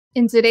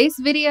In today's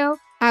video,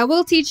 I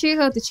will teach you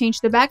how to change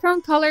the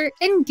background color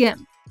in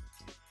Gimp.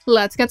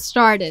 Let's get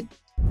started.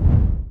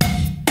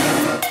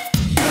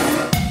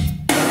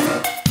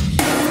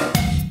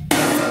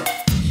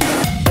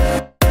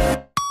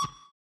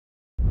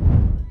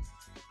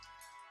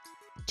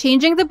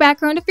 Changing the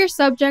background of your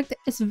subject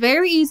is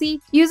very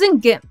easy using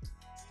Gimp.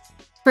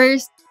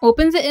 First,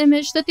 open the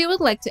image that you would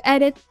like to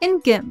edit in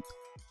Gimp.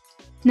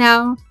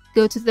 Now,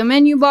 go to the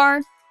menu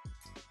bar,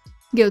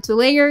 go to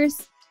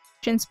Layers,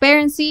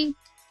 Transparency,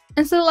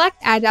 and select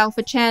Add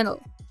Alpha Channel.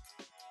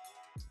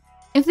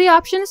 If the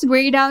option is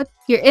grayed out,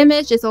 your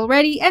image is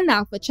already an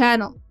alpha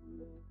channel.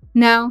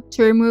 Now,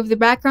 to remove the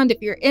background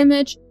of your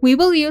image, we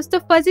will use the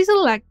Fuzzy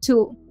Select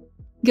tool.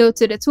 Go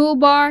to the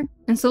toolbar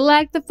and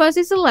select the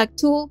Fuzzy Select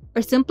tool,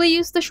 or simply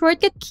use the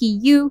shortcut key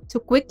U to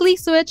quickly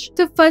switch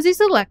to Fuzzy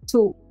Select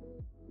tool.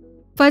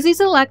 Fuzzy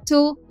Select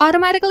tool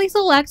automatically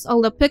selects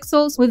all the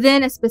pixels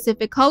within a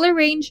specific color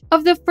range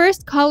of the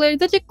first color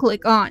that you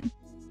click on.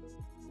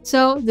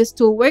 So, this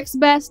tool works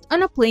best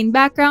on a plain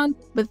background,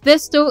 but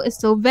this tool is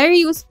still very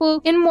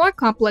useful in more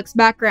complex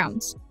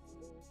backgrounds.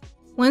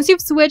 Once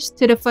you've switched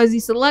to the Fuzzy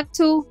Select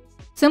tool,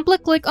 simply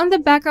click on the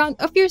background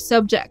of your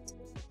subject.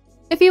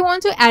 If you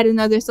want to add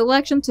another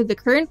selection to the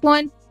current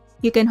one,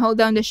 you can hold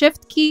down the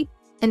Shift key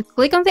and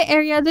click on the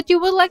area that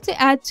you would like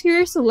to add to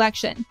your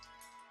selection.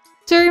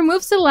 To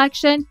remove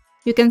selection,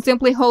 you can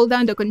simply hold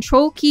down the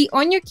Control key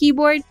on your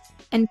keyboard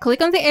and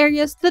click on the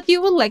areas that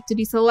you would like to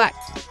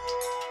deselect.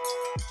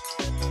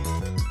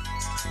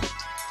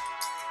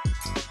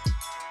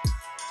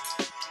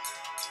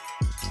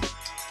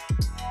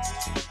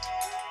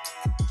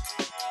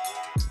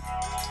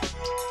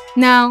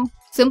 Now,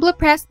 simply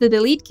press the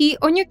Delete key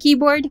on your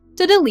keyboard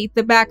to delete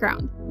the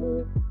background.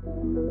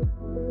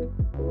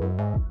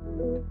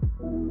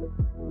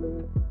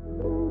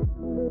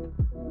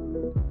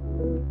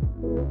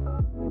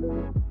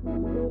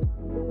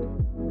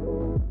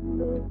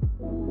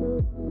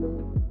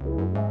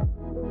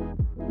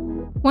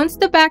 Once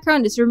the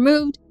background is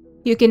removed,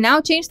 you can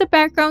now change the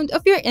background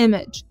of your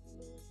image.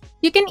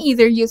 You can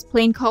either use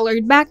plain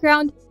colored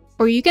background,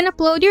 or you can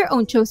upload your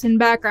own chosen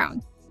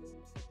background.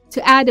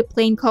 To add a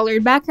plain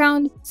colored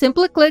background,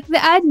 simply click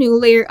the Add New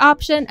Layer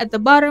option at the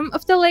bottom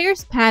of the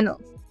Layers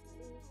panel.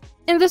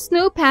 In this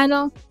new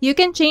panel, you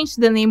can change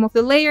the name of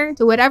the layer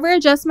to whatever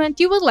adjustment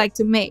you would like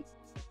to make.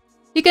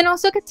 You can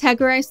also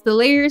categorize the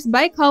layers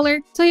by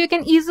color so you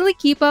can easily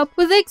keep up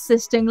with the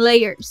existing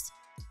layers.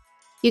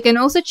 You can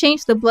also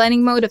change the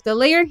blending mode of the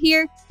layer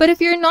here, but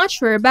if you're not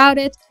sure about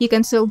it, you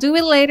can still do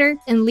it later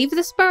and leave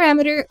this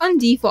parameter on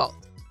default.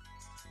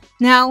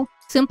 Now,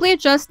 simply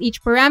adjust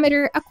each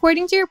parameter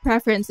according to your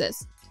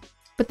preferences.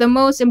 But the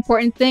most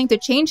important thing to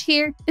change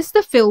here is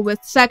the Fill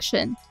Width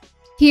section.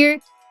 Here,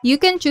 you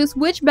can choose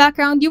which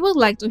background you would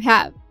like to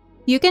have.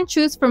 You can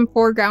choose from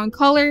foreground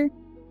color,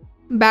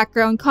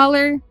 background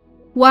color,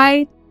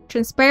 white,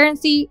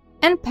 transparency,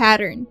 and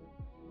pattern.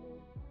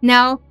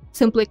 Now,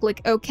 simply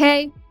click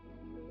OK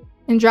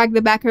and drag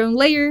the background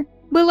layer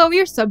below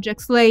your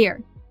subject's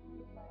layer.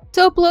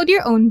 To upload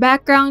your own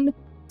background,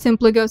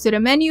 simply go to the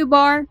menu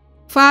bar,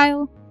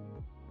 File,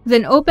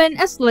 then open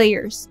as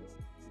Layers.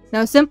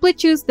 Now simply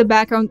choose the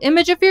background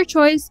image of your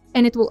choice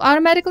and it will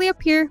automatically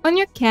appear on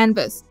your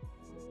canvas.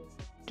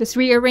 Just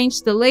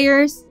rearrange the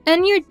layers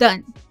and you're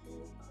done.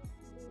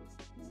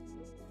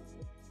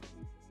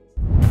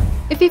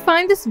 If you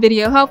find this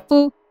video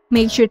helpful,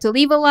 make sure to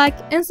leave a like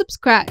and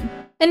subscribe.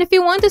 And if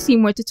you want to see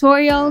more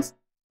tutorials,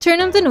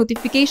 turn on the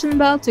notification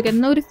bell to get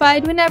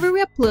notified whenever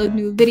we upload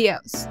new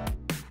videos.